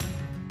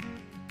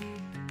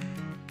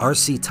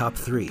RC Top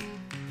 3,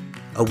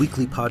 a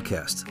weekly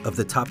podcast of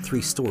the top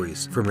 3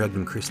 stories from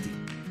Regnum Christi.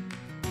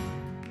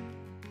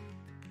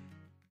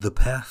 The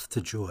Path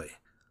to Joy,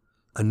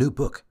 a new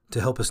book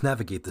to help us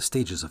navigate the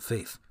stages of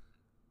faith.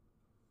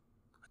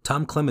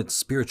 Tom Clement's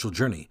spiritual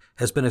journey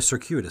has been a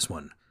circuitous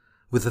one,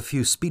 with a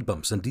few speed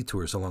bumps and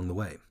detours along the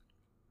way.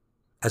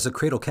 As a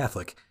cradle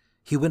Catholic,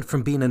 he went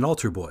from being an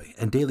altar boy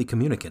and daily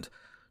communicant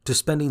to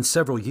spending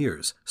several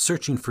years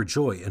searching for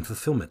joy and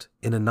fulfillment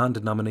in a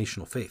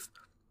non-denominational faith.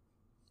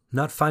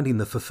 Not finding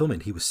the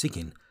fulfillment he was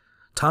seeking,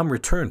 Tom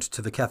returned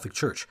to the Catholic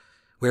Church,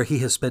 where he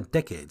has spent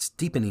decades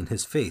deepening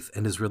his faith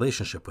and his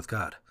relationship with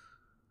God.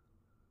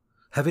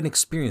 Having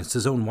experienced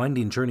his own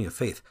winding journey of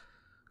faith,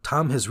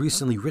 Tom has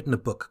recently written a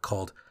book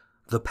called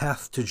The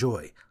Path to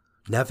Joy,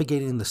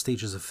 Navigating the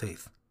Stages of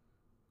Faith.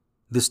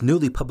 This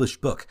newly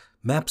published book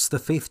maps the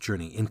faith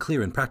journey in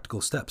clear and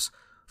practical steps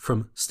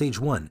from stage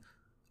 1,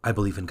 I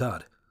believe in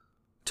God,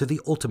 to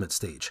the ultimate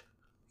stage,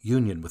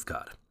 union with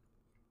God.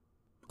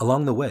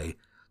 Along the way,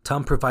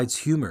 Tom provides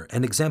humor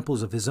and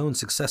examples of his own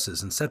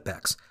successes and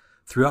setbacks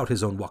throughout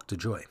his own walk to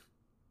joy.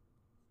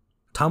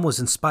 Tom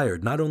was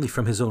inspired not only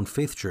from his own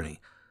faith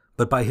journey,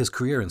 but by his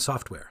career in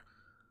software.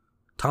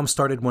 Tom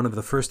started one of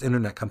the first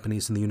internet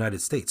companies in the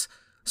United States,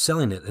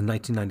 selling it in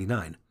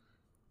 1999,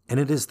 and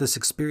it is this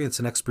experience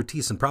and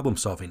expertise in problem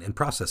solving and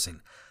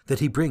processing that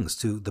he brings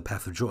to the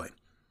Path of Joy.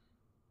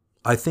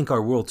 I think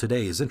our world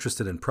today is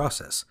interested in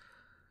process.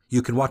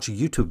 You can watch a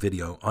YouTube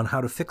video on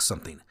how to fix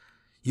something.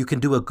 You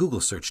can do a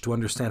Google search to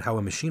understand how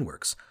a machine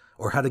works,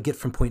 or how to get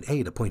from point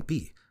A to point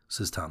B,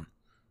 says Tom.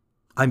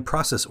 I'm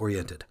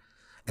process-oriented,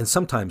 and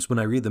sometimes when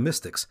I read the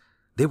mystics,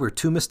 they were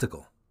too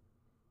mystical.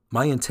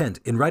 My intent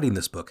in writing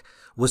this book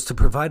was to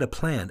provide a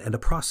plan and a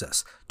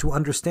process to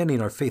understanding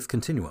our faith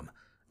continuum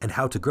and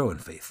how to grow in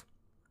faith.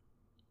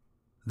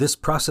 This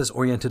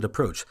process-oriented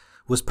approach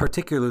was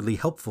particularly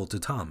helpful to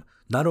Tom,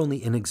 not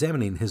only in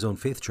examining his own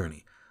faith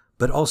journey,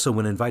 but also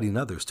when inviting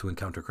others to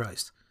encounter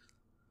Christ.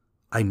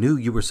 I knew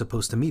you were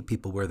supposed to meet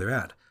people where they're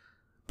at,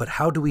 but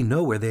how do we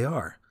know where they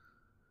are?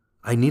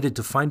 I needed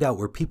to find out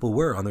where people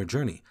were on their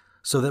journey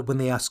so that when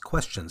they asked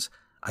questions,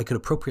 I could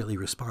appropriately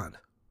respond.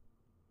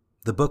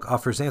 The book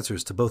offers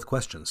answers to both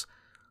questions.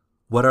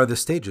 What are the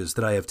stages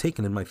that I have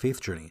taken in my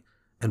faith journey,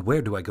 and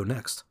where do I go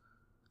next?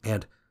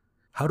 And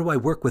how do I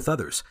work with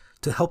others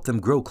to help them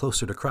grow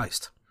closer to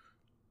Christ?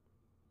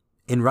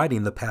 In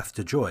writing The Path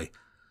to Joy,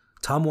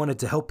 Tom wanted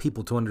to help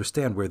people to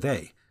understand where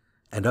they,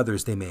 and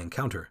others they may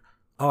encounter,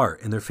 are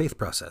in their faith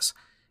process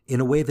in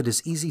a way that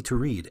is easy to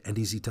read and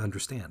easy to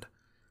understand.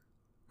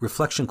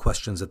 Reflection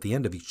questions at the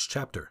end of each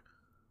chapter.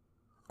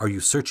 Are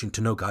you searching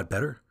to know God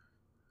better?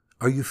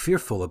 Are you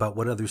fearful about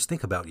what others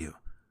think about you?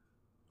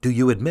 Do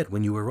you admit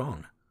when you were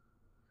wrong?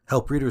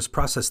 Help readers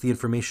process the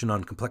information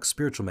on complex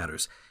spiritual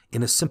matters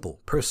in a simple,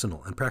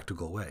 personal, and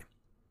practical way.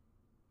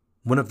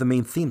 One of the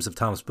main themes of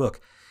Tom's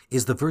book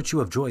is the virtue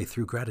of joy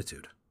through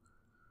gratitude.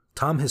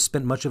 Tom has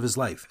spent much of his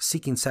life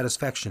seeking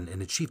satisfaction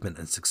in achievement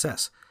and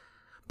success,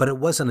 but it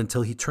wasn't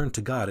until he turned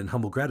to God in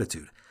humble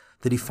gratitude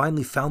that he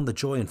finally found the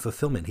joy and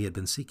fulfillment he had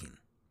been seeking.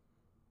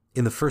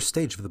 In the first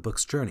stage of the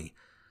book's journey,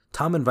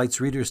 Tom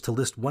invites readers to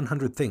list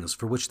 100 things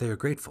for which they are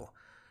grateful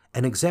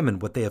and examine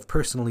what they have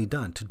personally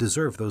done to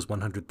deserve those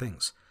 100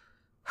 things,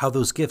 how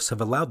those gifts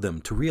have allowed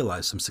them to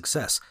realize some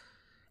success,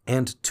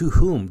 and to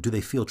whom do they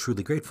feel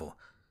truly grateful.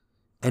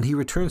 And he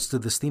returns to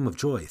this theme of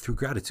joy through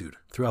gratitude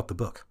throughout the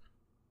book.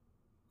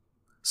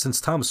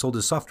 Since Tom sold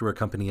his software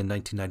company in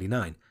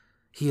 1999,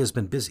 he has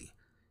been busy.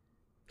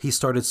 He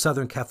started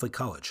Southern Catholic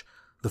College,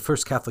 the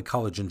first Catholic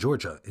college in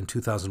Georgia, in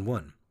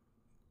 2001.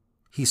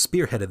 He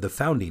spearheaded the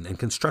founding and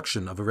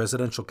construction of a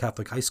residential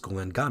Catholic high school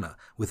in Ghana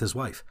with his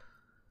wife.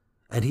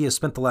 And he has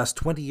spent the last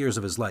 20 years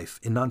of his life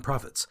in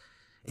nonprofits,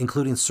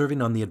 including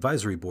serving on the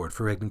advisory board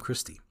for Regnum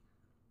Christi.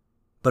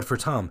 But for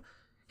Tom,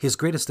 his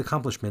greatest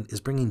accomplishment is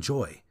bringing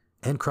joy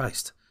and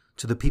Christ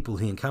to the people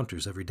he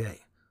encounters every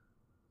day.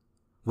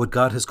 What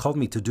God has called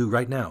me to do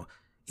right now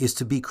is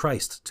to be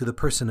Christ to the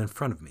person in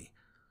front of me,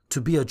 to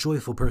be a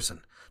joyful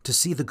person, to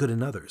see the good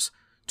in others,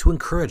 to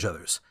encourage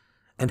others,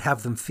 and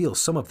have them feel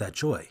some of that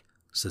joy,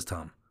 says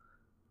Tom.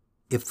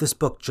 If this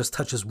book just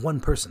touches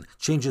one person,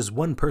 changes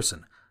one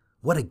person,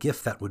 what a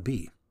gift that would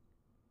be.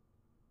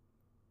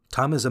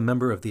 Tom is a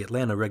member of the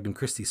Atlanta Regnum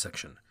Christi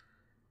section.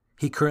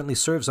 He currently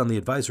serves on the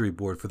advisory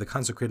board for the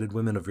Consecrated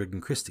Women of Regnum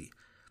Christi,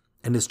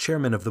 and is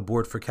chairman of the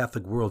board for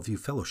Catholic Worldview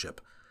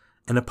Fellowship,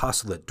 an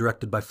apostolate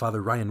directed by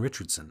Father Ryan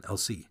Richardson,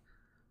 LC.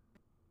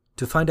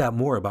 To find out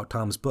more about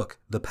Tom's book,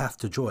 The Path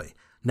to Joy,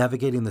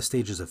 Navigating the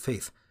Stages of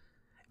Faith,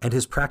 and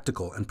his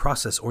practical and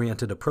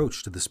process-oriented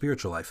approach to the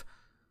spiritual life,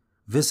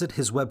 visit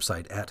his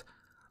website at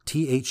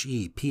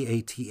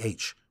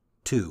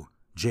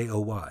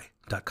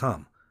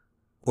thepath2joy.com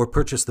or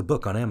purchase the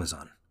book on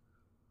Amazon.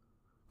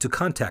 To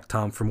contact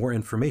Tom for more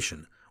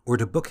information or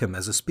to book him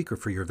as a speaker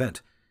for your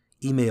event,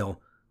 email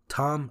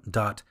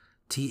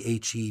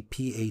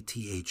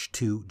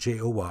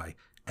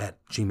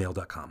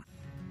tom.thepath2joy@gmail.com.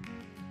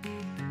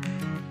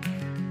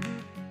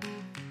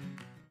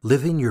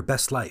 Living your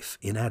best life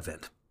in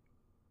Advent.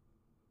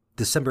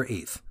 December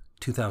 8th,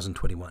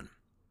 2021.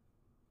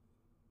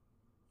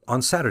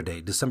 On Saturday,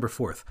 December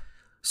 4th,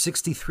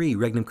 63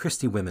 Regnum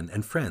Christi women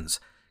and friends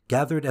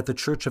gathered at the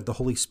Church of the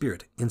Holy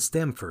Spirit in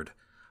Stamford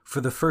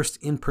for the first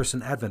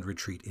in-person Advent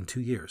retreat in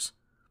 2 years.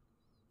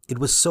 It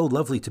was so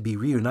lovely to be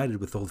reunited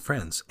with old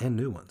friends and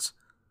new ones.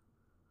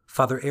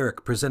 Father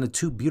Eric presented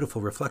 2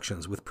 beautiful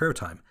reflections with prayer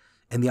time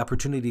and the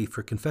opportunity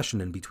for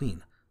confession in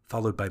between,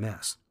 followed by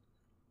Mass.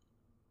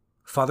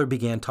 Father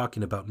began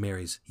talking about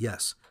Mary's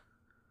yes.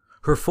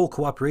 Her full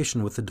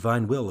cooperation with the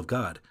divine will of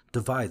God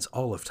divides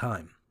all of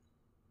time.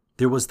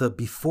 There was the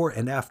before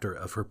and after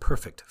of her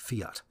perfect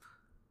fiat.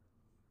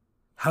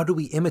 How do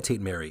we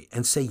imitate Mary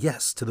and say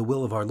yes to the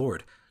will of our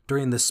Lord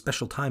during this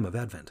special time of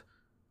Advent?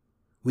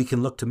 We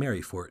can look to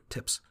Mary for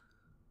tips.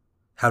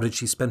 How did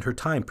she spend her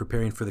time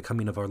preparing for the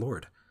coming of our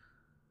Lord?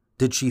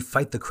 Did she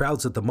fight the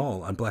crowds at the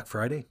mall on Black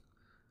Friday?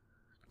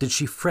 Did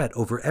she fret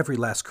over every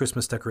last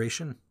Christmas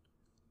decoration?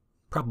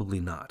 Probably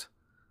not.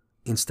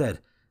 Instead,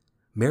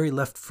 Mary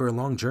left for a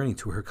long journey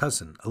to her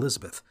cousin,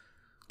 Elizabeth,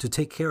 to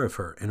take care of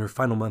her in her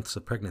final months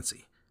of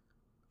pregnancy.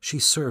 She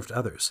served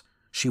others.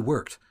 She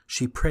worked.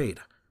 She prayed.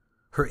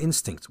 Her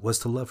instinct was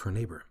to love her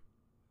neighbor.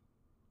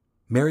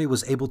 Mary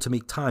was able to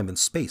make time and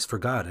space for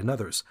God and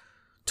others,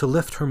 to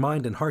lift her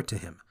mind and heart to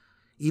Him,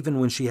 even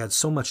when she had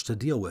so much to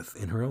deal with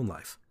in her own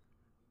life.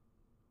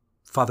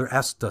 Father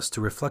asked us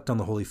to reflect on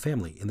the Holy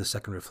Family in the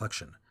second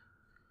reflection.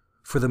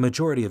 For the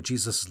majority of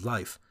Jesus'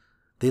 life,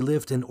 they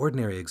lived an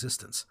ordinary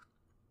existence.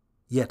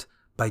 Yet,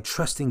 by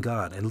trusting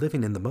God and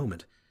living in the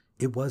moment,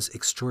 it was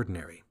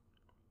extraordinary.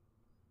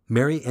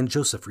 Mary and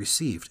Joseph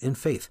received, in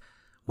faith,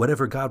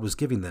 whatever God was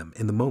giving them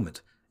in the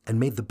moment and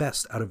made the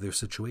best out of their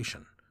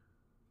situation.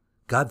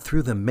 God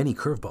threw them many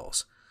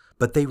curveballs,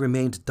 but they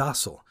remained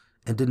docile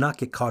and did not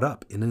get caught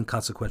up in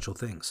inconsequential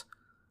things.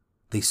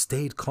 They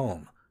stayed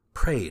calm,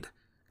 prayed,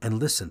 and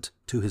listened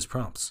to His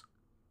prompts.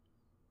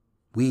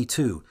 We,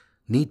 too,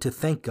 need to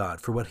thank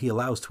God for what He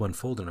allows to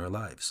unfold in our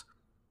lives.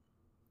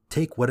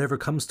 Take whatever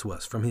comes to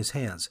us from His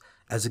hands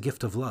as a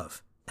gift of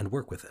love and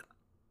work with it.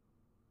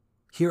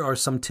 Here are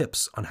some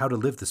tips on how to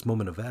live this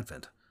moment of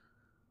Advent.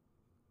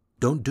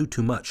 Don't do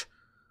too much.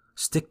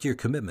 Stick to your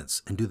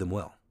commitments and do them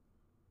well.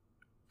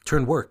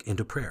 Turn work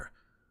into prayer.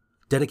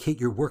 Dedicate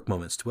your work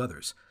moments to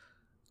others.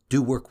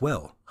 Do work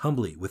well,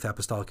 humbly, with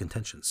apostolic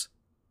intentions.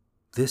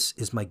 This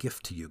is my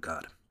gift to you,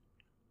 God.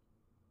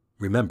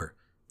 Remember,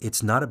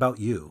 it's not about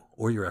you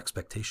or your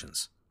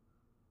expectations.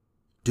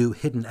 Do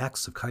hidden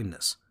acts of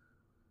kindness.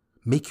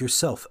 Make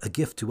yourself a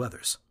gift to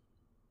others.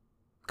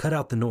 Cut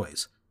out the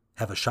noise.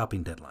 Have a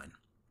shopping deadline.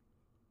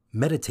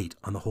 Meditate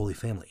on the Holy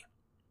Family.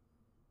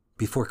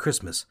 Before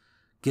Christmas,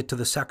 get to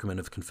the sacrament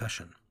of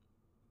confession.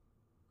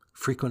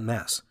 Frequent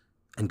Mass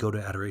and go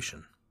to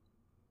adoration.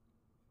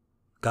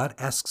 God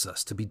asks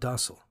us to be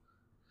docile.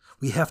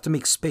 We have to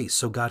make space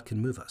so God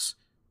can move us.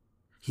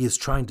 He is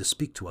trying to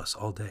speak to us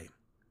all day.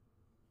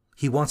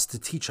 He wants to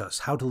teach us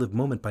how to live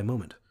moment by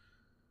moment.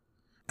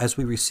 As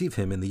we receive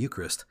Him in the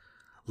Eucharist,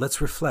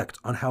 let's reflect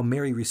on how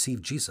Mary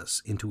received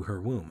Jesus into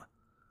her womb.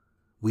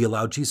 We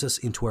allow Jesus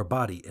into our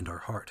body and our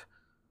heart.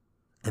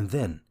 And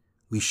then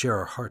we share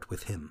our heart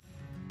with Him.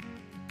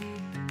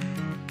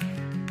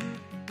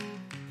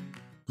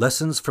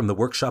 Lessons from the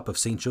Workshop of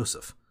St.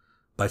 Joseph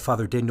by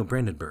Father Daniel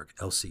Brandenburg,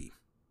 L.C.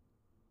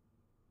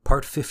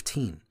 Part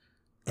 15,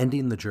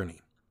 Ending the Journey.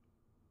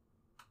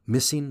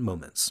 Missing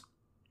Moments.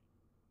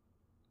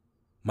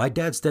 My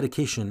dad's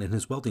dedication in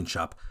his welding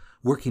shop,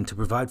 working to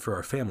provide for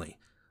our family,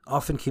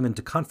 often came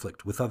into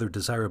conflict with other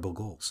desirable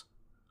goals.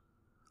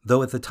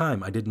 Though at the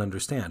time I didn't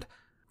understand,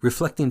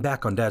 reflecting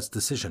back on Dad's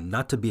decision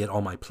not to be at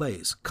all my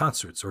plays,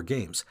 concerts, or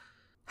games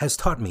has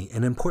taught me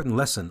an important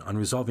lesson on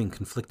resolving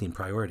conflicting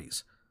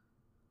priorities.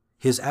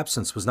 His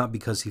absence was not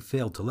because he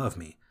failed to love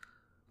me,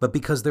 but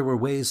because there were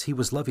ways he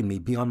was loving me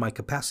beyond my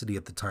capacity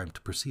at the time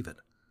to perceive it.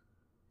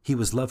 He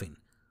was loving,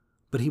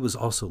 but he was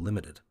also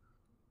limited.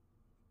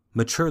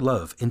 Mature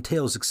love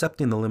entails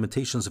accepting the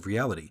limitations of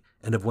reality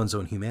and of one's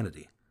own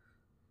humanity.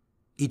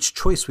 Each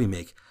choice we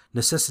make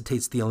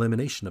necessitates the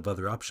elimination of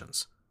other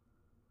options.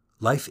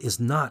 Life is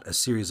not a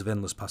series of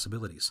endless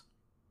possibilities.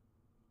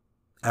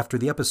 After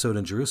the episode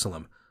in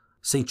Jerusalem,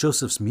 St.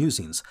 Joseph's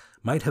musings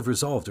might have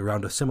resolved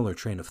around a similar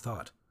train of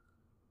thought.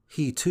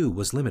 He, too,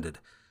 was limited,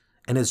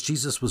 and as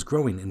Jesus was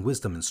growing in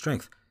wisdom and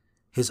strength,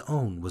 his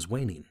own was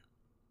waning.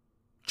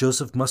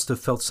 Joseph must have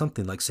felt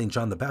something like St.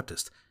 John the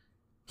Baptist.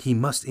 He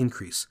must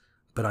increase,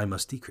 but I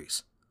must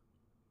decrease.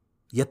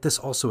 Yet this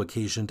also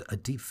occasioned a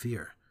deep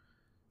fear.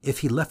 If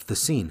he left the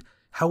scene,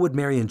 how would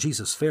Mary and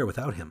Jesus fare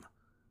without him?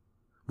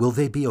 Will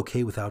they be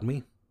okay without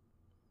me?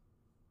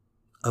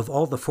 Of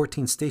all the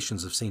 14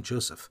 stations of St.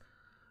 Joseph,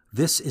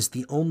 this is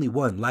the only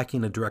one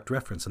lacking a direct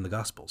reference in the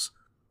Gospels.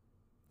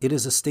 It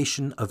is a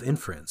station of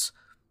inference,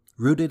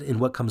 rooted in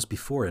what comes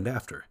before and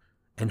after,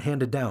 and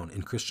handed down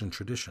in Christian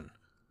tradition.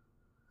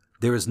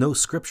 There is no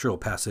scriptural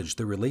passage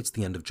that relates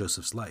the end of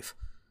Joseph's life.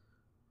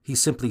 He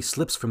simply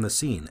slips from the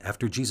scene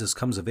after Jesus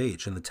comes of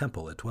age in the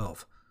temple at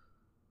 12.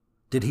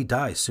 Did he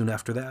die soon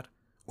after that,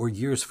 or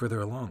years further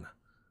along?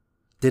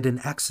 Did an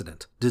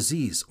accident,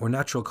 disease, or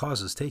natural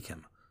causes take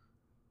him?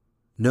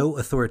 No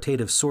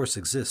authoritative source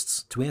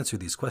exists to answer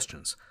these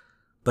questions,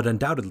 but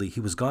undoubtedly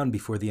he was gone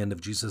before the end of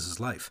Jesus'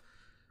 life,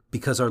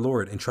 because our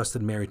Lord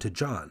entrusted Mary to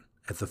John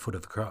at the foot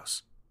of the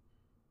cross.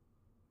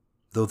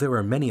 Though there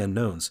are many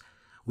unknowns,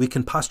 we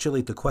can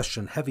postulate the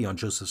question heavy on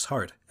Joseph's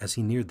heart as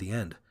he neared the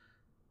end.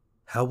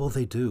 How will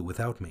they do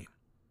without me?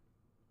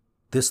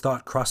 This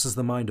thought crosses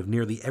the mind of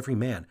nearly every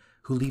man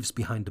who leaves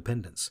behind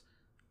dependents.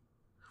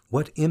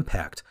 What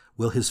impact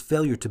will his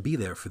failure to be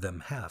there for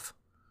them have?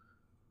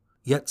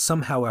 Yet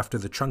somehow, after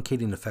the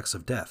truncating effects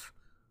of death,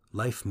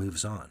 life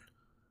moves on.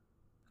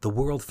 The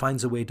world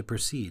finds a way to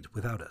proceed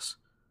without us.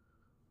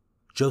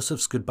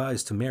 Joseph's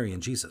goodbyes to Mary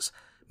and Jesus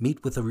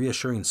meet with a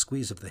reassuring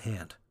squeeze of the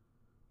hand.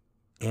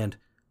 And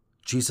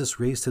Jesus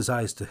raised his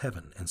eyes to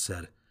heaven and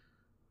said,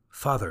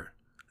 "Father,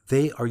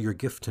 they are your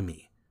gift to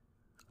me.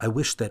 I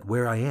wish that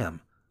where I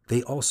am,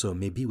 they also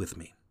may be with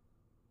me."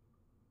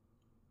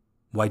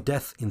 Why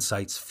death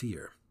incites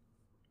fear.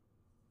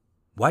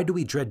 Why do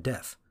we dread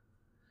death?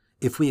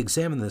 If we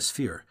examine this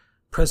fear,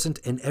 present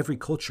in every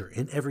culture,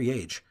 in every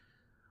age,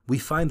 we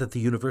find that the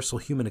universal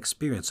human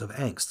experience of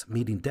angst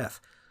meeting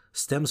death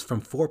stems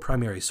from four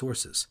primary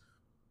sources.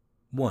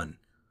 1.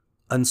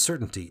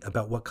 Uncertainty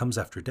about what comes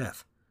after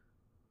death.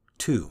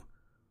 2.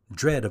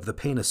 Dread of the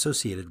pain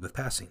associated with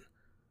passing.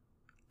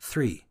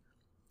 3.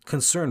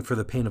 Concern for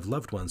the pain of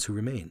loved ones who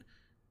remain.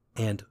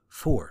 And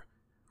 4.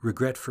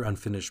 Regret for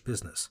unfinished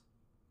business.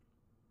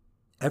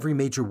 Every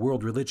major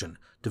world religion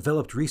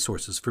developed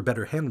resources for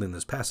better handling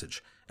this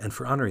passage and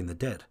for honoring the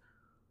dead,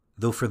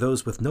 though for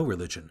those with no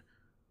religion,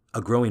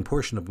 a growing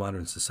portion of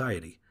modern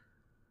society,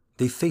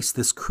 they face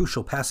this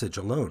crucial passage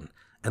alone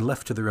and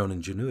left to their own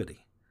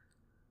ingenuity.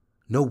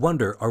 No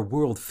wonder our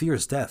world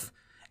fears death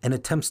and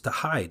attempts to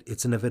hide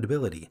its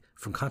inevitability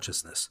from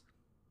consciousness.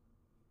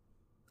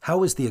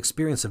 How is the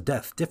experience of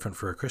death different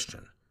for a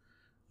Christian?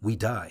 We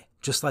die,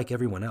 just like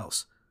everyone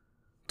else.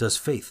 Does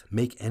faith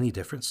make any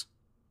difference?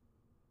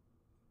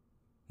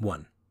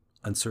 1.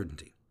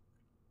 Uncertainty.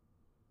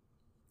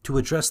 To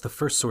address the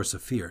first source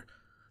of fear,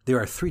 there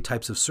are three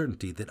types of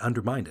certainty that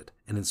undermine it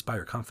and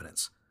inspire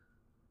confidence.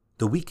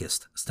 The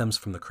weakest stems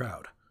from the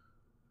crowd.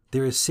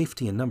 There is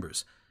safety in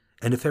numbers,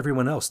 and if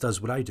everyone else does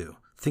what I do,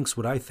 thinks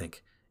what I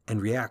think, and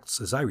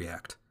reacts as I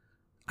react,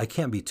 I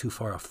can't be too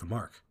far off the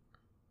mark.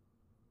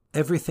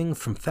 Everything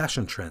from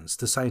fashion trends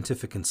to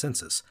scientific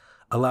consensus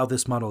allow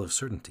this model of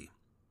certainty.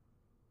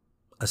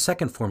 A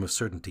second form of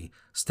certainty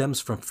stems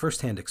from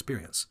first-hand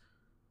experience.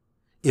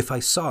 If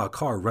I saw a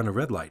car run a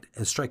red light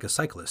and strike a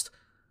cyclist,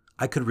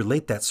 I could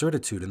relate that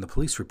certitude in the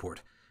police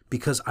report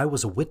because I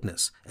was a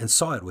witness and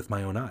saw it with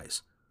my own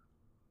eyes.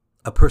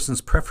 A person's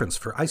preference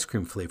for ice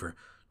cream flavor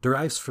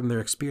derives from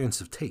their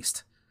experience of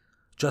taste,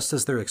 just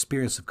as their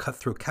experience of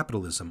cutthroat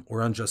capitalism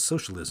or unjust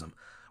socialism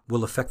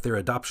will affect their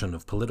adoption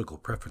of political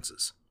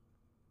preferences.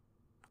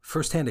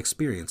 First-hand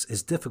experience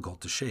is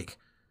difficult to shake,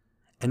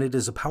 and it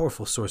is a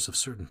powerful source of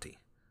certainty.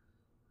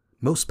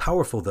 Most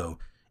powerful, though,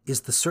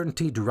 is the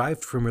certainty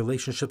derived from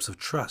relationships of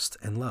trust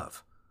and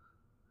love.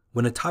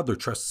 When a toddler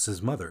trusts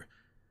his mother,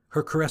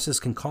 her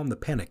caresses can calm the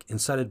panic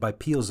incited by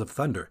peals of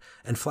thunder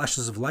and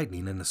flashes of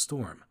lightning in a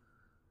storm.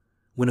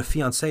 When a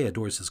fiancé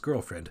adores his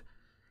girlfriend,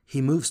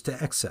 he moves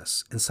to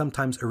excess and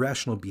sometimes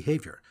irrational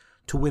behavior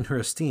to win her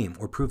esteem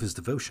or prove his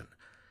devotion,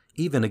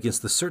 even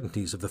against the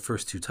certainties of the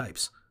first two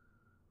types.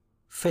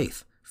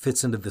 Faith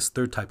fits into this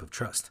third type of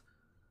trust.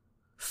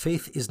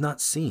 Faith is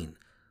not seen,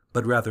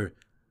 but rather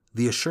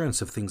the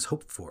assurance of things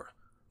hoped for,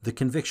 the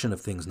conviction of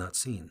things not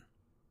seen.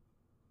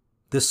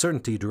 This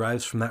certainty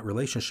derives from that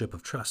relationship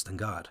of trust in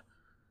God.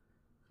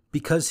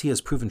 Because he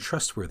has proven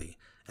trustworthy,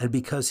 and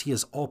because he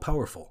is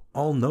all-powerful,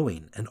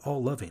 all-knowing, and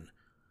all-loving,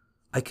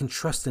 I can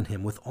trust in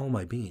him with all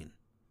my being.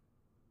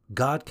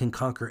 God can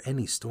conquer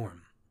any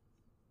storm.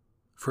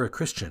 For a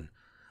Christian,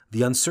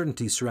 the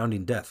uncertainty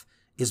surrounding death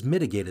is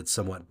mitigated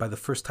somewhat by the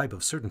first type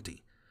of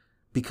certainty,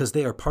 because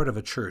they are part of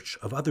a church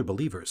of other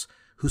believers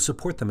who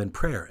support them in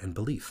prayer and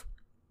belief.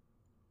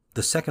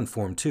 The second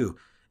form, too,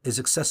 is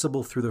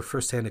accessible through the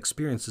first-hand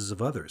experiences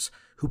of others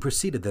who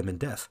preceded them in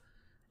death,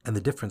 and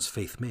the difference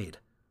faith made.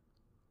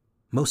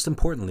 Most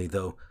importantly,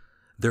 though,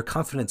 their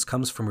confidence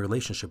comes from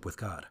relationship with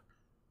God.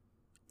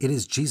 It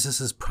is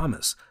Jesus'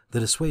 promise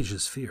that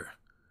assuages fear.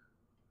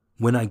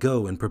 When I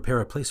go and prepare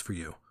a place for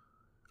you,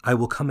 I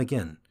will come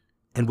again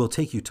and will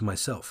take you to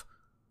myself,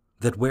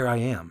 that where I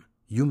am,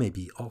 you may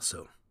be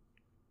also.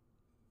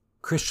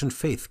 Christian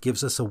faith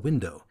gives us a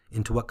window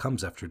into what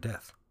comes after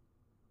death.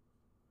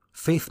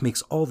 Faith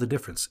makes all the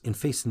difference in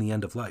facing the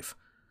end of life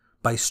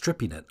by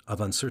stripping it of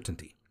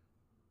uncertainty.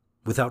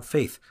 Without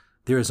faith,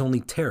 there is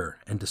only terror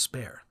and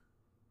despair.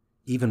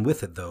 Even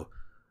with it, though,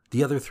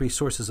 the other three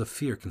sources of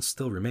fear can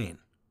still remain: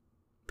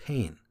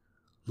 pain,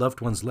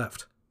 loved ones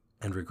left,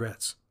 and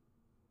regrets.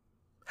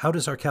 How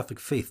does our Catholic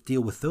faith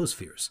deal with those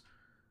fears?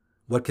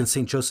 What can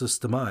St. Joseph's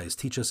demise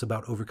teach us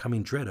about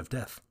overcoming dread of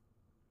death?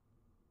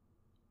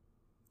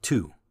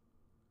 2.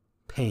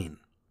 Pain.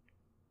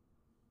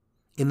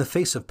 In the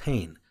face of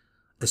pain,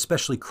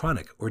 especially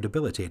chronic or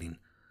debilitating,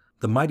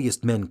 the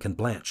mightiest men can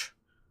blanch.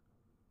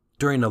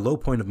 During a low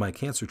point of my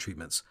cancer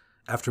treatments,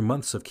 after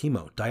months of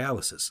chemo,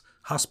 dialysis,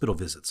 hospital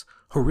visits,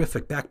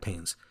 horrific back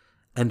pains,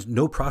 and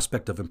no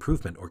prospect of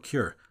improvement or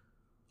cure,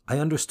 I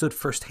understood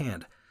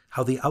firsthand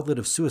how the outlet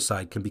of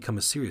suicide can become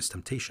a serious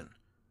temptation.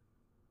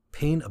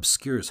 Pain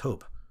obscures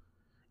hope.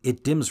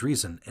 It dims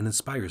reason and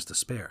inspires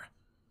despair.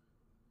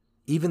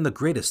 Even the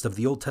greatest of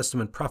the Old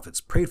Testament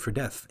prophets prayed for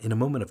death in a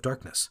moment of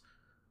darkness.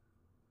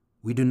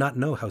 We do not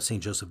know how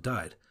St. Joseph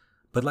died,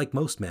 but like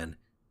most men,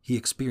 he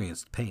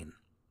experienced pain.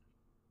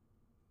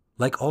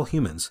 Like all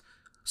humans,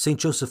 St.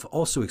 Joseph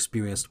also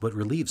experienced what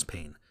relieves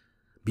pain,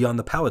 beyond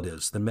the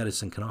palliatives that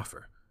medicine can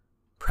offer: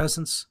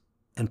 presence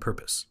and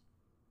purpose.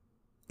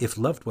 If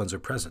loved ones are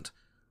present,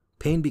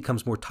 pain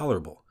becomes more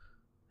tolerable,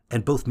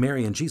 and both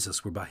Mary and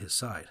Jesus were by his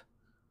side.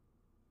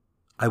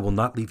 "I will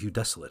not leave you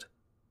desolate.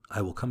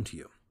 I will come to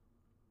you."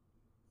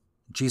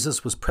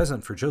 Jesus was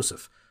present for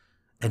Joseph,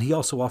 and he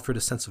also offered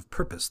a sense of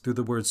purpose through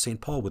the words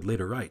St. Paul would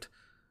later write: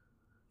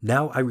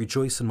 "Now I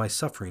rejoice in my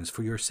sufferings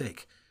for your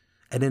sake,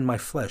 and in my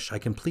flesh I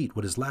complete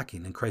what is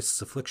lacking in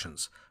Christ's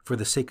afflictions for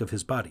the sake of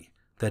his body,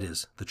 that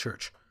is, the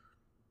church."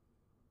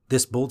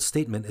 This bold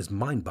statement is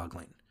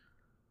mind-boggling.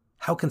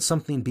 How can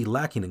something be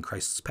lacking in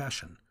Christ's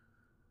passion?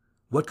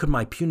 What could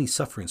my puny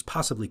sufferings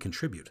possibly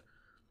contribute?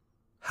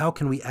 How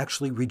can we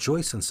actually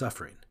rejoice in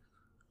suffering?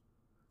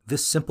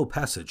 This simple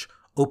passage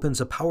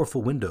opens a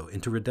powerful window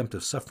into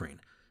redemptive suffering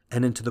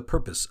and into the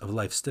purpose of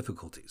life's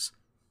difficulties.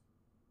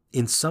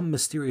 In some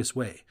mysterious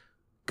way,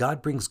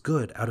 God brings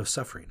good out of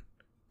suffering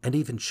and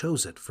even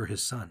chose it for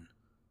his Son.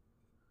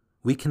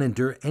 We can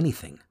endure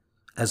anything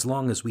as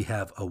long as we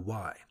have a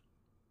why.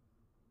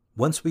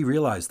 Once we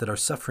realize that our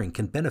suffering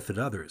can benefit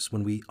others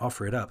when we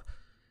offer it up,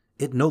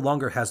 it no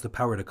longer has the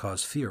power to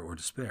cause fear or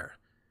despair.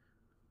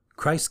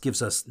 Christ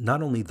gives us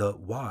not only the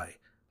why,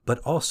 but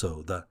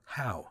also the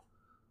how: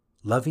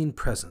 loving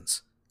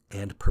presence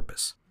and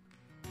purpose.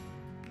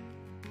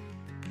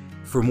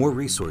 For more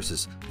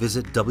resources,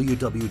 visit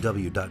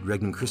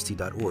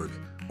www.regnumchristi.org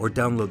or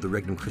download the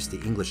Regnum Christi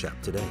English app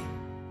today.